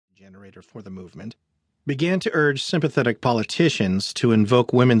generator for the movement, began to urge sympathetic politicians to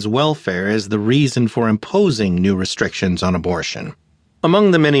invoke women's welfare as the reason for imposing new restrictions on abortion.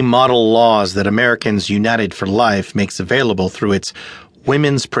 Among the many model laws that Americans United for Life makes available through its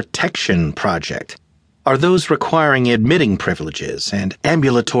Women's Protection Project are those requiring admitting privileges and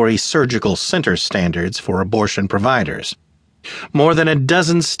ambulatory surgical center standards for abortion providers. More than a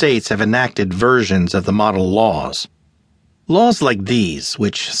dozen states have enacted versions of the model laws. Laws like these,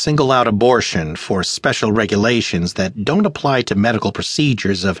 which single out abortion for special regulations that don't apply to medical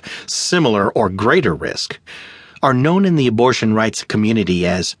procedures of similar or greater risk, are known in the abortion rights community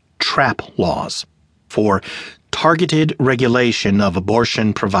as TRAP laws, for Targeted Regulation of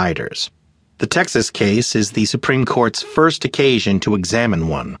Abortion Providers. The Texas case is the Supreme Court's first occasion to examine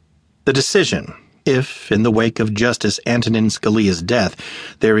one. The decision, if, in the wake of Justice Antonin Scalia's death,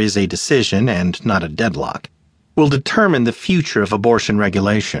 there is a decision and not a deadlock, will determine the future of abortion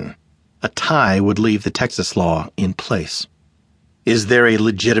regulation. A tie would leave the Texas law in place. Is there a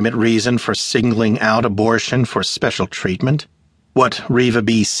legitimate reason for singling out abortion for special treatment? What Reva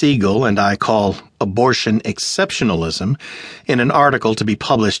B. Siegel and I call abortion exceptionalism in an article to be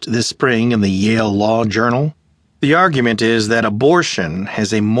published this spring in the Yale Law Journal? The argument is that abortion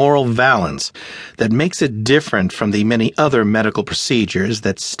has a moral valence that makes it different from the many other medical procedures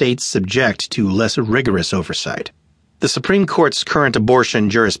that states subject to less rigorous oversight. The Supreme Court's current abortion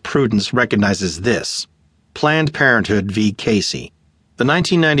jurisprudence recognizes this. Planned Parenthood v. Casey, the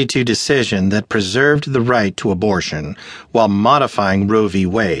 1992 decision that preserved the right to abortion while modifying Roe v.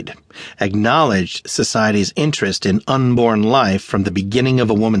 Wade, acknowledged society's interest in unborn life from the beginning of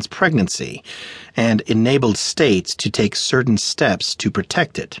a woman's pregnancy and enabled states to take certain steps to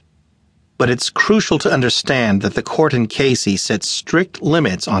protect it. But it's crucial to understand that the court in Casey set strict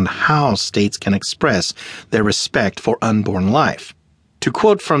limits on how states can express their respect for unborn life. To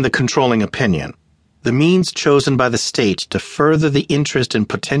quote from the controlling opinion, the means chosen by the state to further the interest in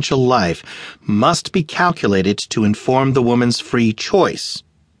potential life must be calculated to inform the woman's free choice,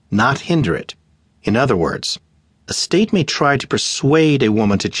 not hinder it. In other words, a state may try to persuade a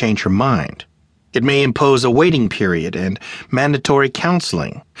woman to change her mind. It may impose a waiting period and mandatory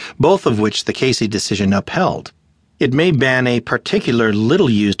counseling, both of which the Casey decision upheld. It may ban a particular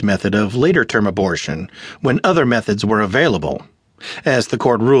little-used method of later-term abortion when other methods were available, as the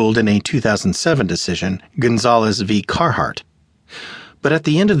court ruled in a 2007 decision, Gonzalez v. Carhart. But at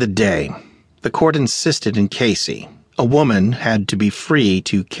the end of the day, the court insisted in Casey a woman had to be free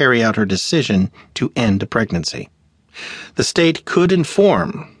to carry out her decision to end a pregnancy. The state could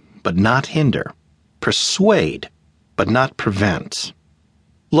inform, but not hinder, persuade, but not prevent.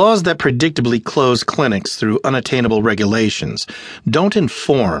 Laws that predictably close clinics through unattainable regulations don't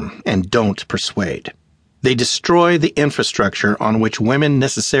inform and don't persuade. They destroy the infrastructure on which women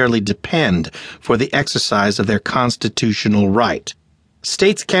necessarily depend for the exercise of their constitutional right.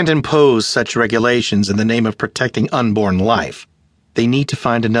 States can't impose such regulations in the name of protecting unborn life. They need to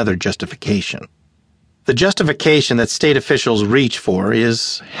find another justification. The justification that state officials reach for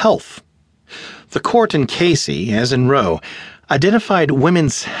is health. The court in Casey, as in Roe, identified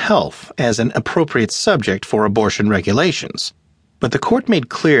women's health as an appropriate subject for abortion regulations. But the court made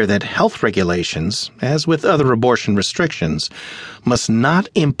clear that health regulations, as with other abortion restrictions, must not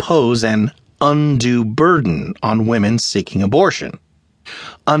impose an undue burden on women seeking abortion.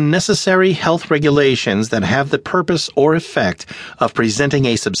 Unnecessary health regulations that have the purpose or effect of presenting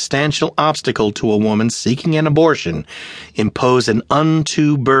a substantial obstacle to a woman seeking an abortion impose an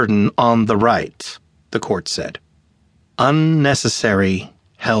undue burden on the right, the court said. Unnecessary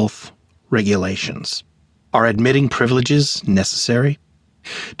health regulations. Are admitting privileges necessary?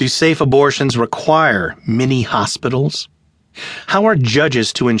 Do safe abortions require mini hospitals? How are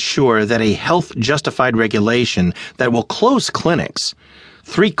judges to ensure that a health-justified regulation that will close clinics,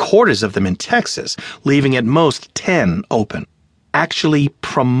 3/4 of them in Texas, leaving at most 10 open, actually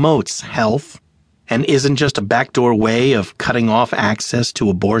promotes health and isn't just a backdoor way of cutting off access to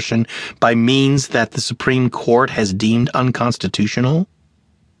abortion by means that the Supreme Court has deemed unconstitutional?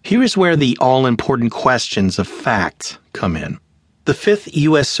 Here is where the all-important questions of fact come in. The Fifth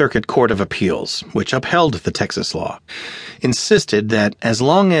U.S. Circuit Court of Appeals, which upheld the Texas law, insisted that as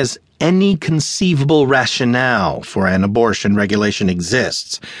long as any conceivable rationale for an abortion regulation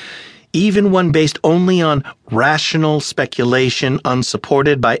exists, even one based only on rational speculation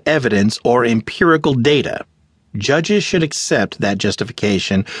unsupported by evidence or empirical data, judges should accept that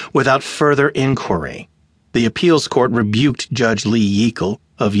justification without further inquiry. The appeals court rebuked Judge Lee Yeakel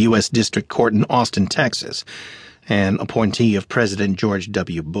of U.S. District Court in Austin, Texas, an appointee of President George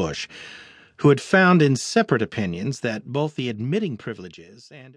W. Bush, who had found in separate opinions that both the admitting privileges and